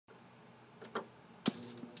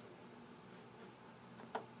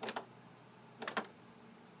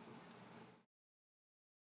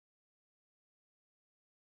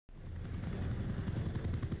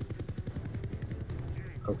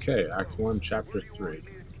Okay, Act 1, Chapter 3.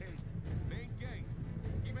 Main gate.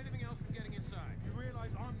 Keep anything else from getting inside. You realize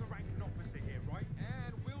I'm the ranking officer here, right?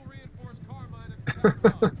 And we'll reinforce Carmine at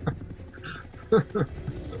the town hall.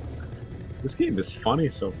 This game is funny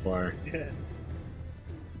so far. Yeah.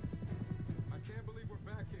 I can't believe we're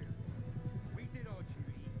back here. We did our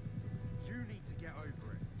duty. You need to get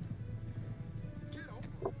over it. Get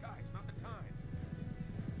over it, guys. Not the time.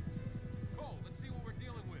 Cole, let's see what we're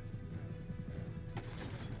dealing with.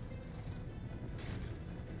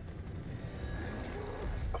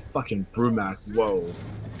 A fucking Brumac, whoa.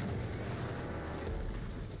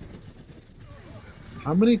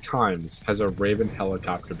 How many times has a Raven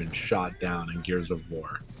helicopter been shot down in Gears of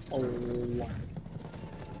War? A lot.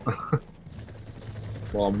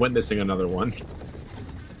 Well, I'm witnessing another one. Get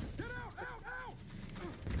out! Out! Out!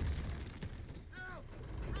 Out!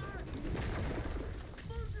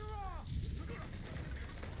 Move your ass!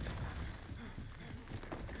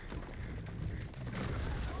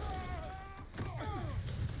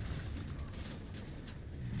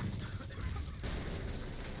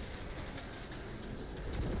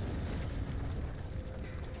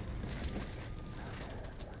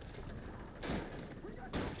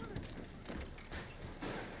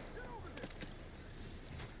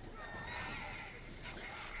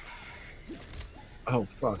 Oh,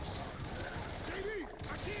 fuck. JD,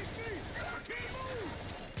 I can't see! I can't move!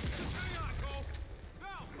 Just hang on, Cole!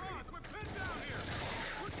 Val, Ross, we're pinned down here!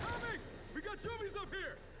 We're coming! We got zombies up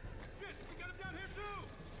here! Shit, we got them down here too!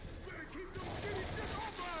 Better keep those skinny shit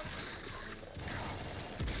off us!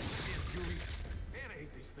 Damn, Julie. Man, I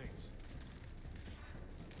hate these things.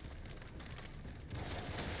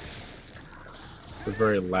 It's the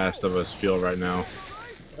very Last of Us feel right now.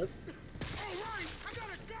 What? Alright! I got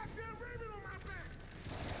a goddamn raven on my back!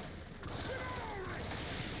 Get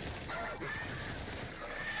out already!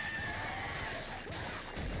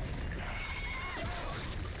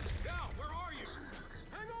 Gal, where are you?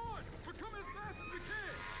 Hang on! We're coming as fast as we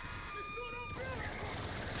can! You still don't feel it!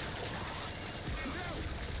 Gal,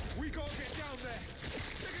 we gonna get down there!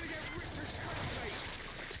 They're gonna get ripped for straight, mate!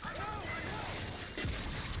 I know!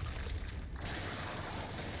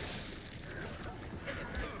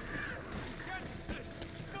 Get this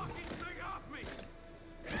fucking thing off me!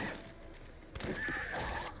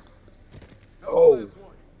 Oh. Last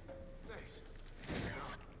one. Thanks.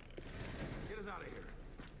 Get us out of here.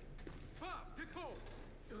 Boss, get cold.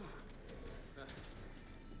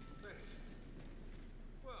 Thanks.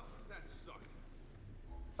 Well, that sucked.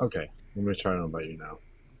 Okay, let me try to invite you now.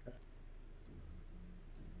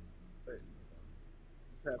 Wait.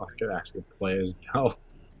 What's I happening? could actually play as Del.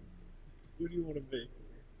 Who do you want to be?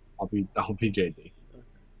 I'll be JD.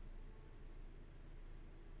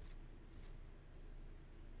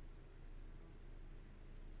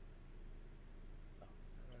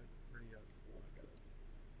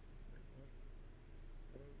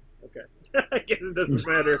 Okay. Okay. I guess it doesn't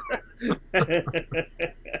matter.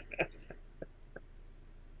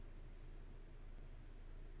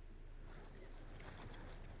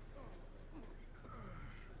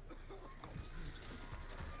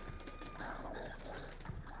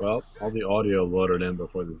 Well, all the audio loaded in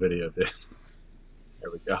before the video did. There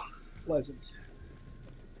we go. Pleasant.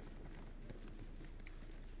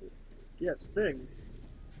 Yes, thing.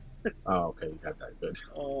 Oh, okay, you got that good.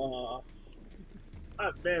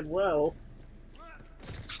 Not Manuel.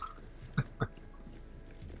 My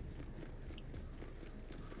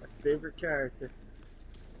favorite character.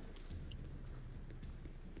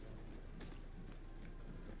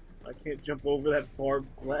 I can't jump over that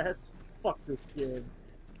barbed glass. Fuck this game.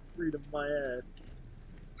 Freedom my ass.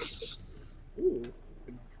 Ooh,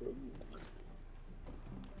 control.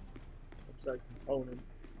 Upside component.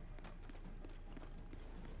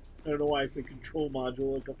 I don't know why I said control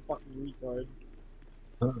module like a fucking retard.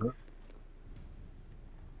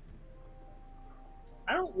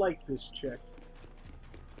 I don't like this chick.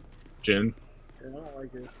 Jin? Yeah, I don't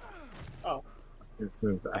like it. Oh,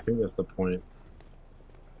 I think that's the point.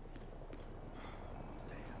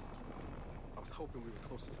 I was hoping we were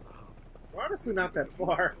closer to the hub. we're honestly not that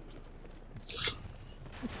far.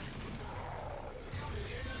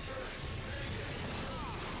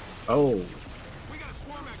 Oh, We got a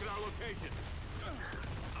swarm back at our location.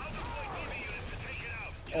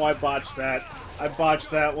 Oh, I botched that. I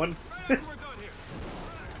botched that one. We're done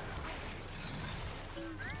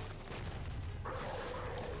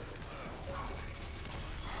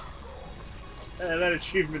here. That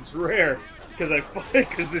achievement's rare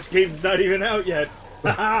because this game's not even out yet.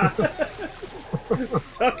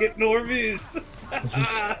 Suck it, normies.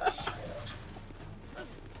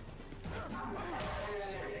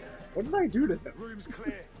 What did I do to him? Room's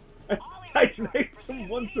clear. I knifed him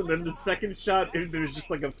once, and then the second shot, there was just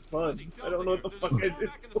like a thud. I don't know what the fuck I did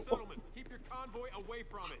to him. Keep your convoy away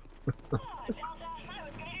from it.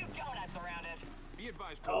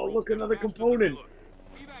 Oh, look, another component.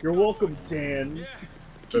 You're welcome, Dan.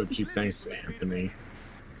 Oh, gee, thanks, Anthony.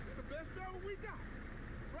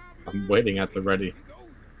 I'm waiting at the ready.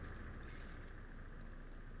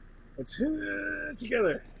 Let's hit it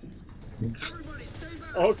together.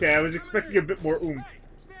 Okay, I was expecting a bit more oomph.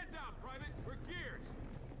 Stand down, Private. We're geared.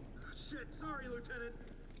 Shit, sorry, Lieutenant.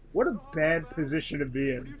 What a bad position to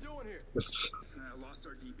be What are in. you doing here? Lost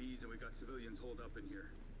our DBs and we got civilians holed up in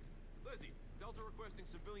here. Lizzie, Delta requesting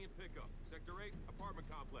civilian pickup. Sector 8, apartment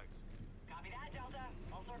complex. Copy that, Delta.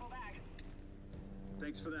 I'll circle back.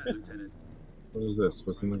 Thanks for that, Lieutenant. What is this?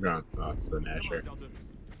 What's in the ground? Oh, it's the Come on, Nasher. Delta.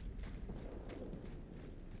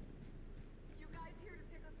 You guys here to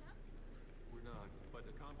pick us up? We're not, but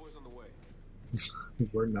the convoy's on the way.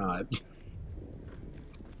 We're not.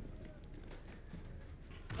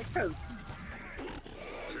 Careful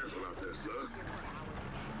out there, sir.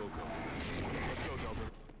 Go, go. Let's go, Delta.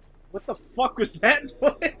 What the fuck was that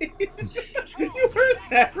noise? You heard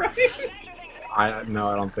that, right? No,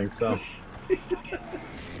 I don't think so.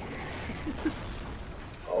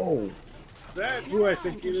 Oh, Is that who I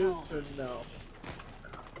think it is, or no?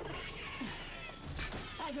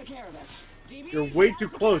 I took care of it. DB, You're way too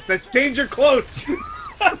close. That's danger close!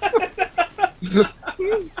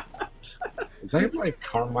 is that like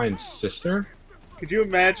Carmine's sister? Could you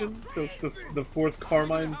imagine the fourth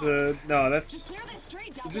Carmine's, no, that's... clear this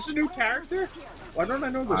street, Delta. Is this a new character? Why don't I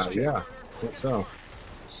know this chick? Yeah, I think so.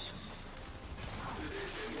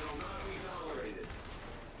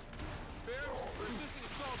 Fair? We're assisting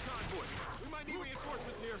a stalled convoy. We might need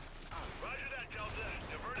reinforcements here. Roger that, Delta.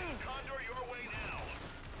 Diverting Condor your way now.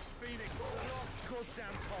 Phoenix, the last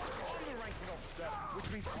goddamn target. I'm the ranking officer, which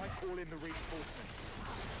means I call in the reinforcement.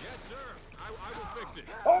 Yes, sir. I will fix it.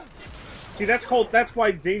 Oh! See, that's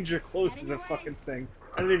why danger close is a fucking thing.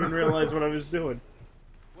 I didn't even realize what I was doing.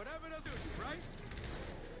 Whatever they'll do, right?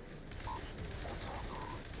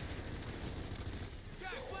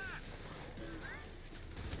 Gas blast!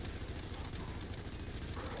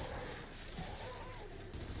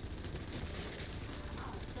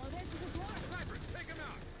 So this is a swarm. Sniper, take him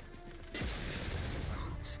out.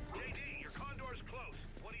 JD, your Condor's close.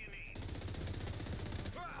 What do you need?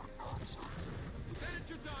 Lieutenant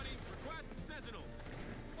Giordani, request sentinels.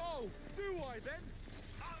 Oh, do I then?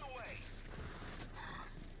 On the way.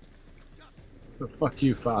 But fuck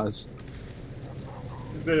you, Foz.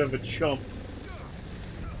 A bit of a chump.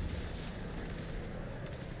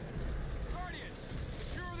 Guardian,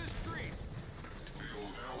 secure this street.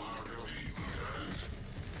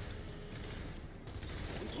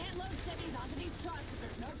 We can't load cities onto these trucks if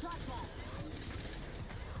there's no trucks left.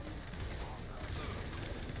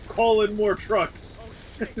 Call in more trucks.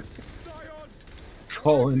 Scion,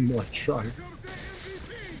 Call in more trucks. go to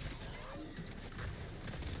MVP.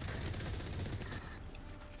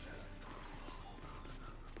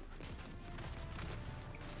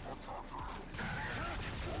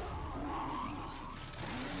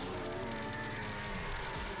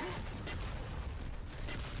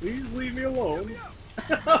 Please leave me alone.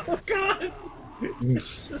 Oh god!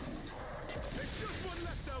 There's just one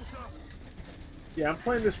left, Delta. Yeah, I'm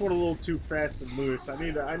playing this one a little too fast and loose. I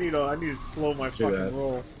need to slow my Do fucking that.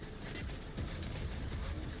 roll.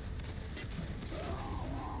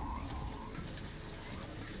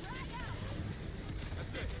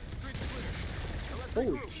 That's it. Streets clear. Now let's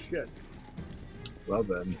Holy regroup. shit! Well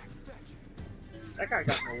then. That guy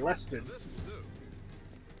got molested. This will do.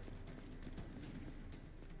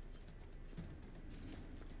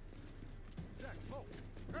 Jack, Pulse.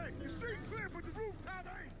 Hey, the street's clear, but the roof top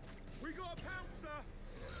ain't. We got a pouncer.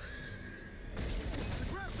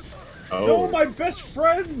 Oh, No, my best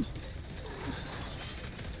friend!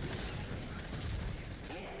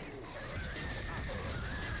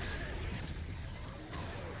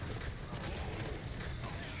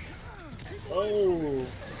 Oh.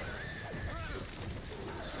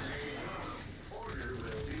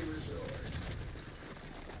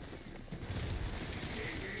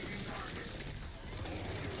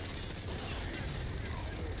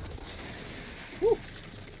 Whew.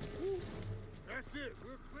 That's it,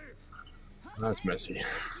 we're clear. that's messy. Thank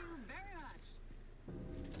you very much.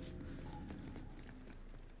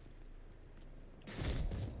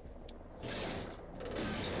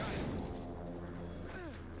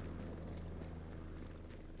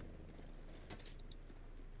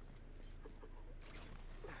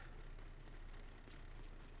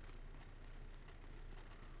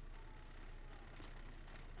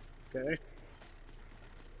 Okay.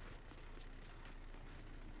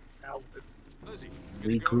 Alvin. Lizzie, you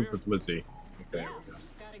good to go Regroup here? with Lizzie. Okay. Yeah,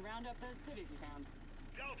 just gotta round up those cities you found.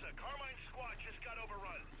 Delta, Carmine's squad just got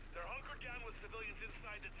overrun. They're hunkered down with civilians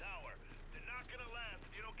inside the tower. They're not gonna last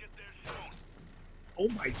if you don't get there soon. Oh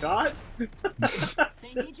my god!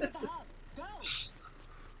 They need you at the hub. Go!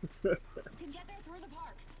 You can get there through the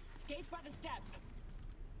park. Gates by the steps.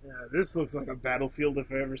 Yeah, this looks like a battlefield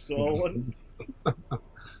if I ever saw one.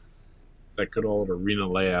 That good old arena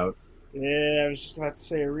layout. Yeah, I was just about to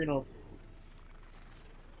say arena.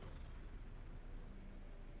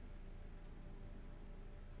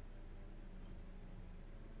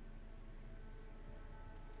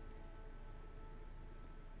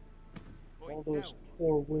 All those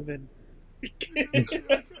poor women.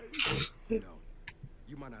 You know,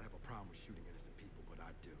 you might not have a problem with shooting innocent people, but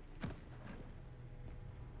I do.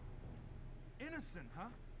 Innocent, huh?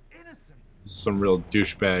 Innocent. Some real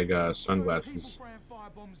douchebag sunglasses. People spraying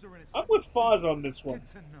firebombs are innocent. I'm with Foz on this one.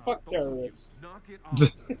 Good to know. Fuck terrorists. Knock it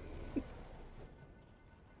off.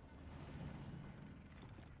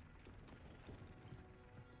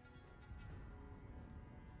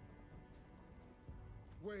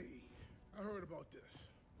 Wade, I heard about this.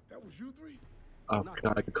 That was you three? Oh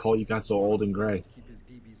god, I could call you guys so old and gray. Keep his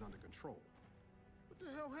DBs under control. What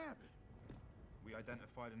the hell happened? We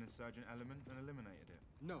identified an insurgent element and eliminated it.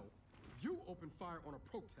 No, you opened fire on a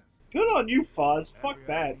protest. Good on you, Foz. Fuck Every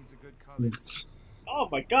that. needs a good color. Oh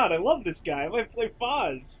my god, I love this guy. I might play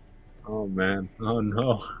Foz. Oh man. Oh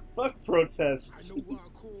no. Fuck protests. I know why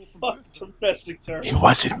I called from Fuck this domestic terror. He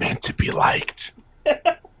wasn't meant to be liked.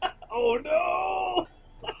 Oh no!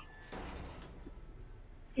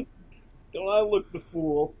 Don't I look the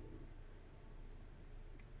fool?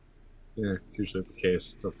 Yeah, it's usually the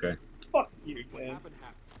case. It's okay. Fuck you, What man. happened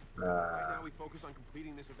happened. Right Uh, now we focus on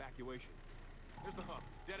completing this evacuation. There's the hub,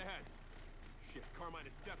 dead ahead. Shit, Carmine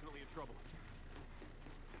is definitely in trouble.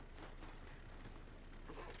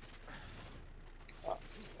 I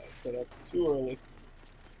set up too early.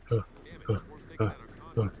 Damn it, it's worth taking out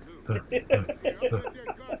our contact,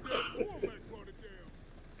 too.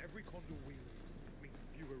 Every condor we lose means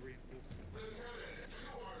fewer reinforcements.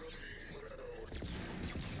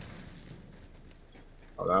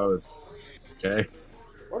 oh, that was okay.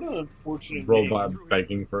 What an unfortunate Robot name.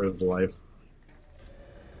 begging for his life.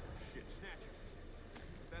 Shit, snatch it.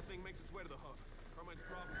 If that thing makes its way to the hub, Carmine's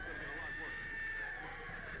problem's gonna get a lot worse.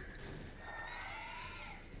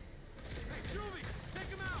 Hey, Juvie, take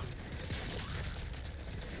him out!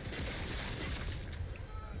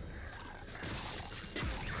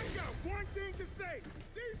 I got one thing to say.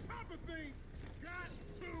 These type of things got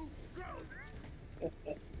to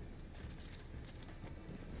go.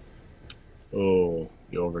 Oh,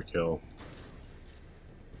 the overkill.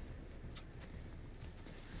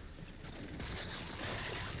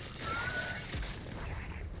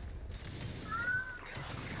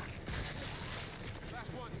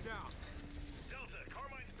 Last one's down. Delta,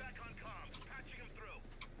 Carmine's back on comms, patching him through.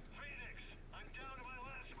 Phoenix, I'm down to my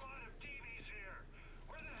last squad of DBs here.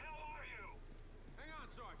 Where the hell are you? Hang on,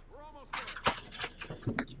 Sarge. We're almost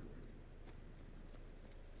there.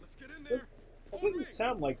 Let's get in there. That doesn't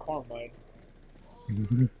sound like Carmine.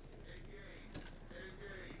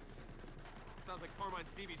 Sounds like Carmine's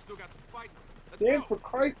DB still got some fight. Let's Damn, go. for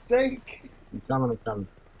Christ's sake! I'm coming, I'm coming.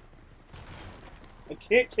 I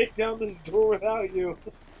can't kick down this door without you. All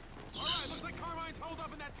right, looks like Carmine's holed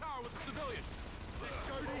up in that tower with the civilians. Let's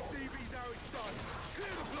show these DBs how it's done. Clear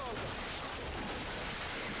the plaza.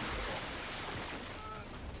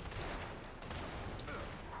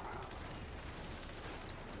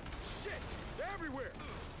 Shit, they're everywhere.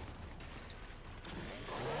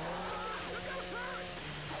 Look out, turret!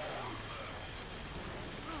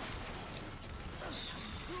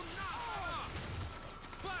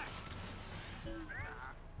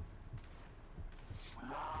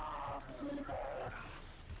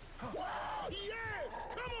 Flash! Yeah!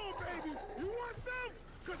 Come on, baby! You want some?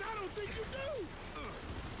 Because I don't think you do!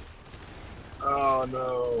 Oh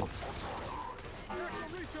no.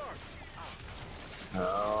 National recharge!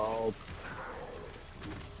 Help.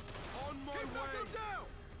 On my way! Down.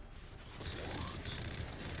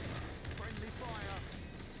 Friendly fire!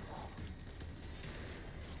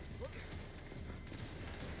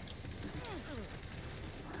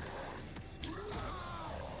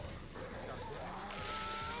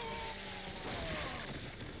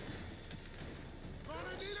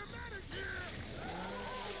 Gonna need a medic here!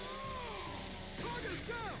 Target's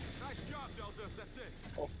down! Nice job, Delta. That's it.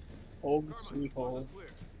 Home Carmine, sweet home. plaza's clear.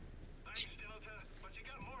 Thanks, Delta, but you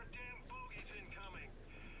got more damn bogeys incoming.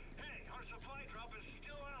 Hey, our supply drop is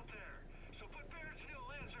still out there, so put Bears Hill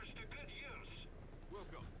Lancers to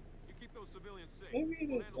keep those civilians safe. Maybe it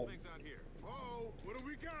We'll is handle them. things out here. Oh, what do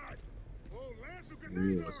we got? Oh, Lancer Ooh,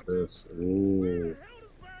 grenade what's launcher. this? Where Ooh. the hell does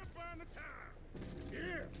Bear find the time?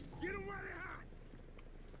 Yeah, get him while they're hot.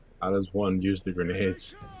 How does one use the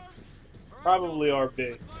grenades? Probably RB.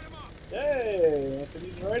 Let's line 'em up. Hey,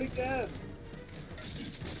 Anthony's right again.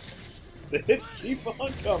 The hits keep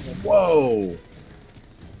on coming. Whoa!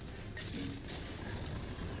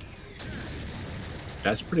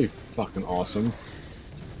 That's pretty fucking awesome.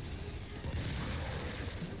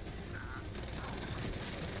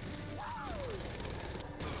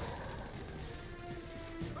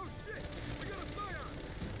 Oh shit! We got a scion!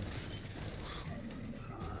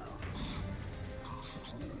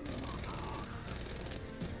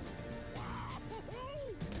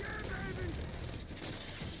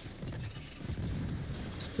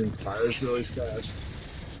 This thing fires really fast.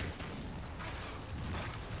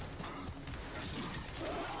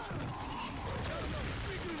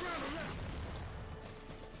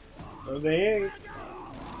 No, they ain't.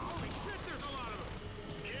 Holy shit, there's a lot of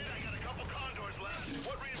them! Kid, I got a couple condors left.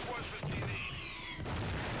 What reinforcements do you need?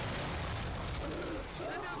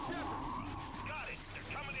 Send out Shepard! Got it. They're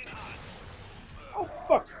coming in hot.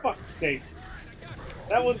 Oh, fuck's sake.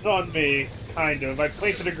 That one's on me, kind of. I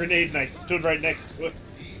planted a grenade and I stood right next to it.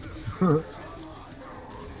 Now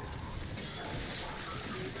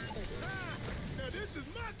this is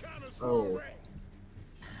my kind of small Oh. rat.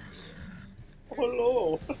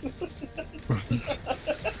 Hello. What a save!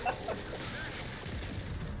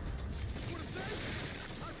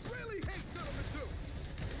 I really hate settlement too!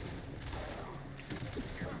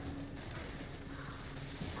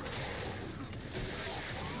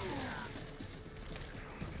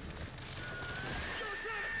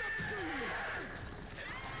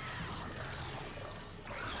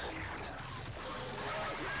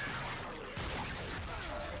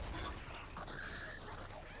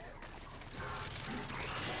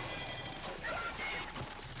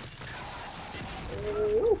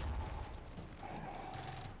 Ooh.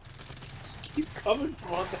 Just keep coming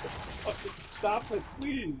from on that fucking stop it,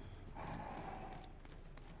 please.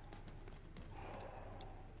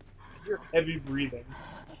 You're heavy breathing.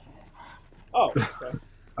 Oh, okay.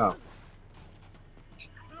 Oh.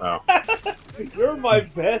 Oh. You're my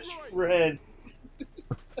best friend. Yo,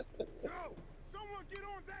 someone get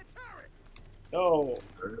on that turret. No,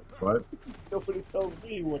 What? nobody tells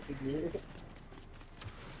me what to do.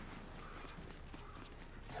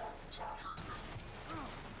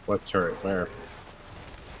 What turret? Where?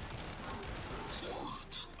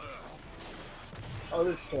 Oh,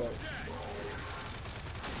 this turret.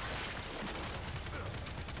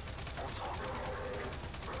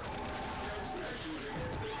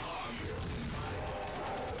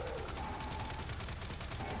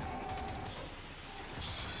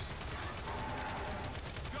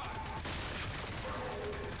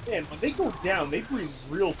 Man, when they go down, they breathe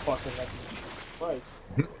real fucking heavy. Jesus Christ.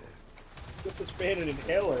 Get this man an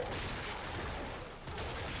inhaler.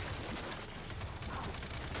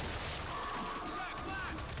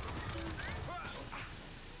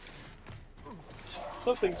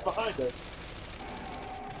 Something's behind us.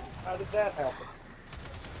 How did that happen?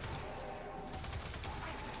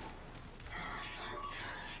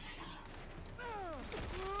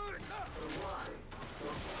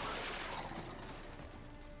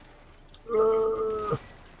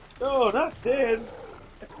 No, not dead.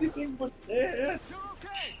 Anything but dead. You're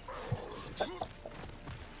okay!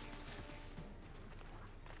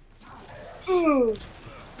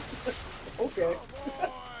 Okay.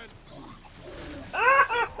 Come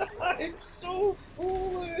on! I'm so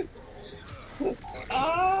foolish.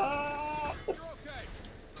 Ah! You're okay!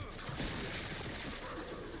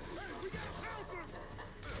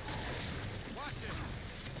 Watch it!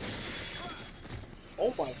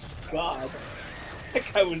 Oh my god.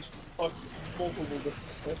 That guy was fucked multiple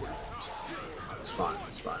different ways. It's fine.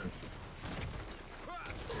 It's fine.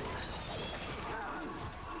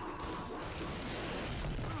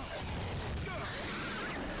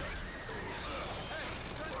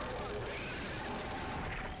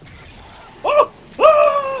 Oh!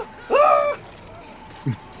 Ah!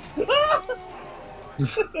 Ah!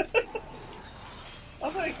 Oh,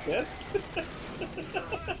 thanks, man.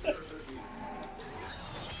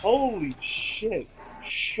 Holy shit.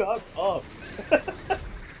 Shut up.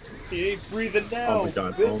 He ain't breathing now. Oh my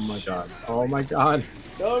god. bitch. Oh my god. Oh my god.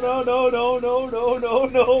 No, no, no, no, no, no, no,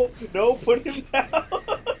 no. No, put him down.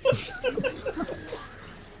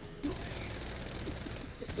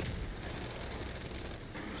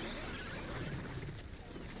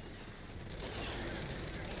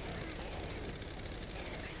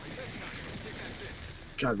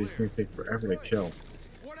 God, these things take forever to kill.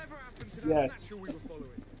 Whatever happened to that Yes. snatcher we were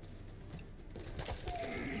following.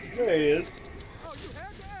 There he is. Oh, you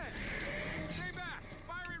had that? Stay back.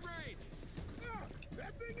 Firing range. Ah,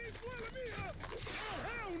 that thing ain't swelling me up. Oh,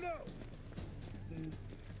 hell no.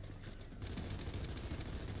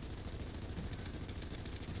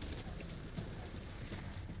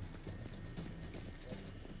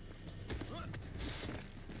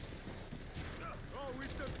 Oh,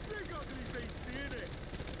 it's a big ugly beastie, isn't it?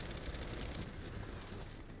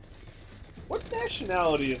 What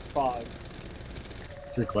nationality is Foz?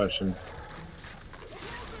 Good question.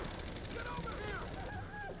 Get over here.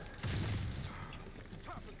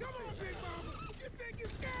 Tough as Come on, Big Mama. You think you're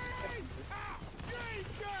scared? Ah, you ain't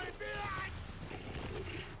scared, bitch.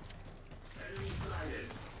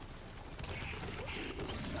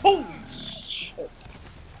 Holy shit!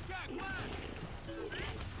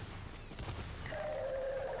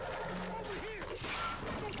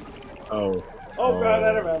 Oh. Oh god,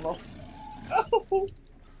 out of ammo. Oh.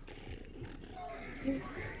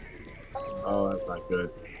 Oh, that's not good.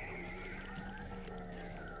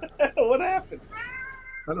 What happened?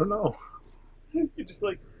 I don't know. You're just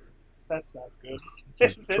like, that's not good.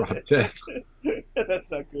 Just dropped dead.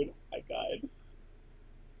 That's not good. I died.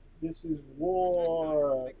 This is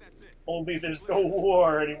war. I think that's it. Only there's no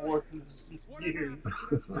war anymore. This is just Whatever years. happened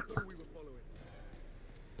to that snatcher we were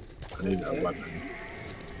following? I need a weapon.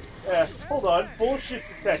 Yeah, hold on. Bullshit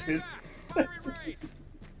detected. Firing range.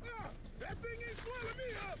 Ah, that thing ain't swelling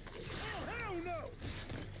me up. Oh, hell no.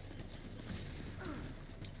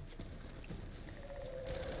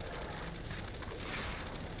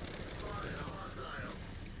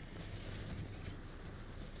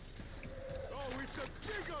 Oh, it's a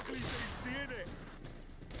big ugly beastie, isn't it?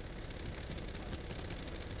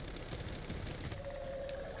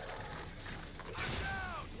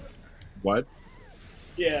 What?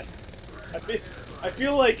 Yeah. I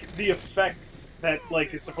feel like the effect that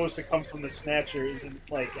like is supposed to come from the snatcher isn't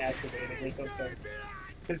like activating or something.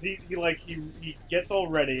 Because he gets all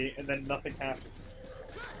ready and then nothing happens.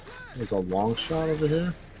 There's a long shot over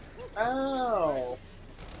here. Ow!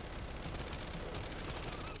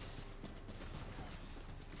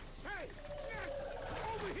 Hey, snatch,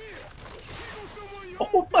 over here. Tickle someone your Oh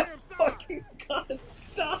own my damn size. fucking god!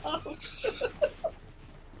 Stop!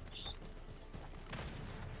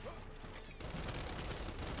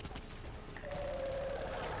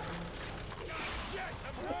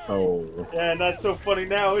 Oh. Yeah, not so funny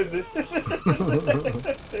now, is it?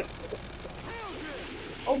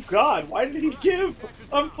 Oh god, why did he give?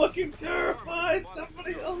 I'm fucking terrified!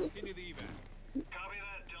 Somebody else! Continue the evac. Copy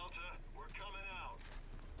that, Delta. We're coming out.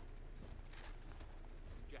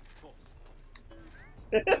 Jack, pulse.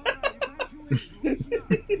 Double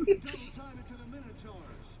time it to the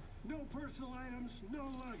Minotaurs. No personal items, no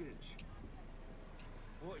luggage.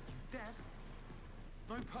 What, are you deaf?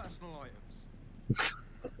 No personal items.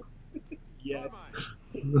 Yes.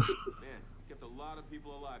 Man, kept a lot of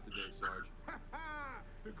people alive today, Sarge. Ha ha!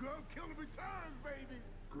 The grub killer returns, baby.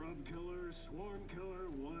 Grub killer, swarm killer,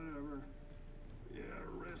 whatever. Yeah,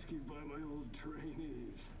 rescued by my old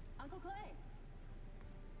trainees. Uncle Clay.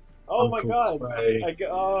 Oh my Uncle god! Clay.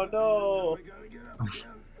 Oh no! I gotta get up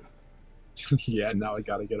again. Yeah, now I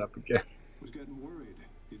gotta get up again. Was getting worried.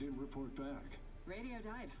 You didn't report back. Radio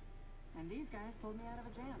died. And these guys pulled me out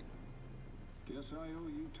of a jam. Guess I owe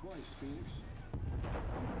you twice, Phoenix.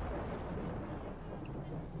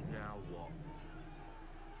 Now what?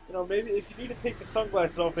 You know, maybe if you need to take the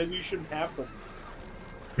sunglasses off, maybe you shouldn't have them.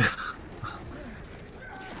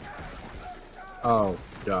 Oh,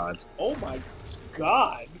 God. Oh my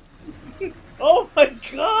god! Oh my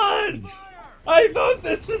god! I thought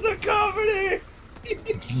this was a comedy!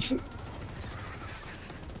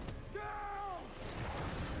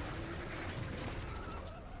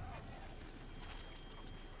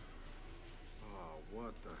 Oh,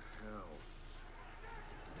 what the hell?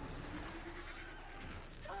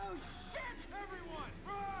 Oh, shit! Everyone,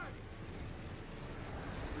 run!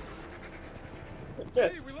 I Hey,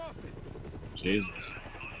 missed. we lost it. Jesus.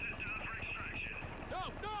 No,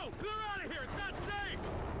 no! Clear out of here! It's not safe!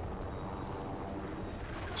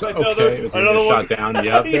 So, Another- okay, was he another shot one. down?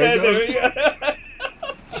 Yep, there Yeah, it goes. we go.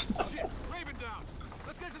 Shit! Raven down!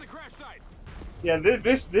 Let's get to the crash site! Yeah,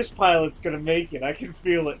 this pilot's gonna make it. I can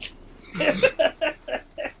feel it.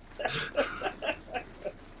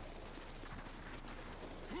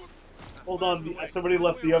 Hold on, somebody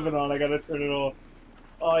left the oven on. I gotta turn it off.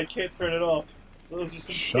 Oh, I can't turn it off. Those are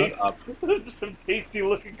some Shut up. Those are some tasty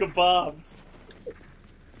looking kebabs.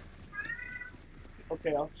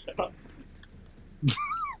 Okay, I'll shut up.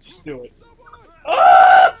 Just do it.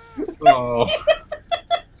 Ah! Oh.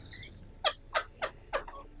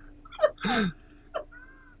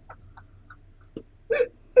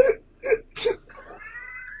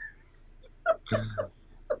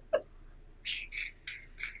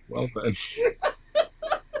 Well then.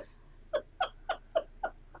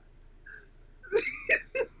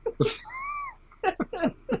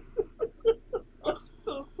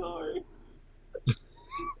 So sorry.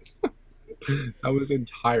 That was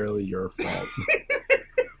entirely your fault.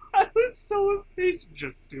 I was so impatient.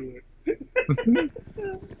 Just do it.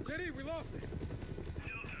 JD, we lost it.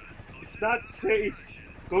 It's not safe.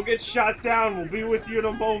 Go get shot down. We'll be with you in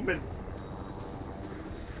a moment.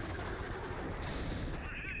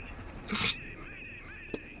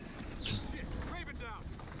 Shit, Raven down.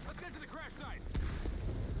 Let's get to the crash site.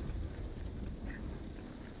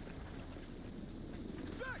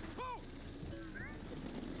 Back, move!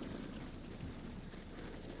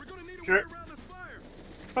 We're gonna need a Sure. way around this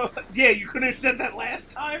fire. Yeah, you couldn't have said that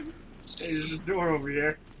last time. Hey, there's a door over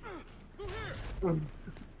here. Through here.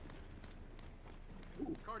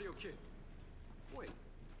 Ooh, cardio kit. Wait,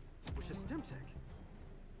 what's your stim tech?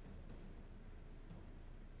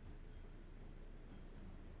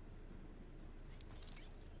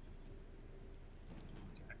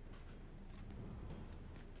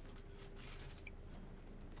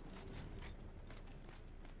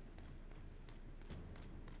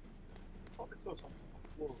 Oh, I saw something on the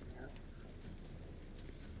floor over there.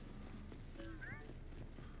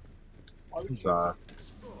 Why would He's, you- Oh,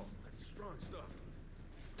 that's strong stuff.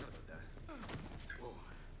 Not about that. Whoa.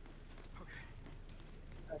 Okay.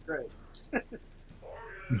 Great.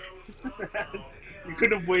 You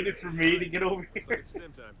could have waited for me to get over Looks like here. it's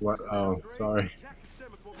stim time. what? Oh, sorry. Jack the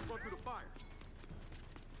stem is what we run through the fire.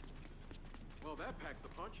 Well, that packs a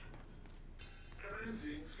punch.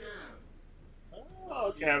 Oh,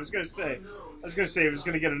 okay, I was gonna say it was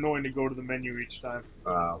gonna get annoying to go to the menu each time.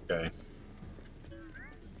 Okay.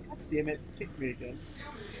 God damn it, kicked me again.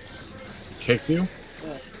 Kicked you?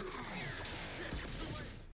 Yeah.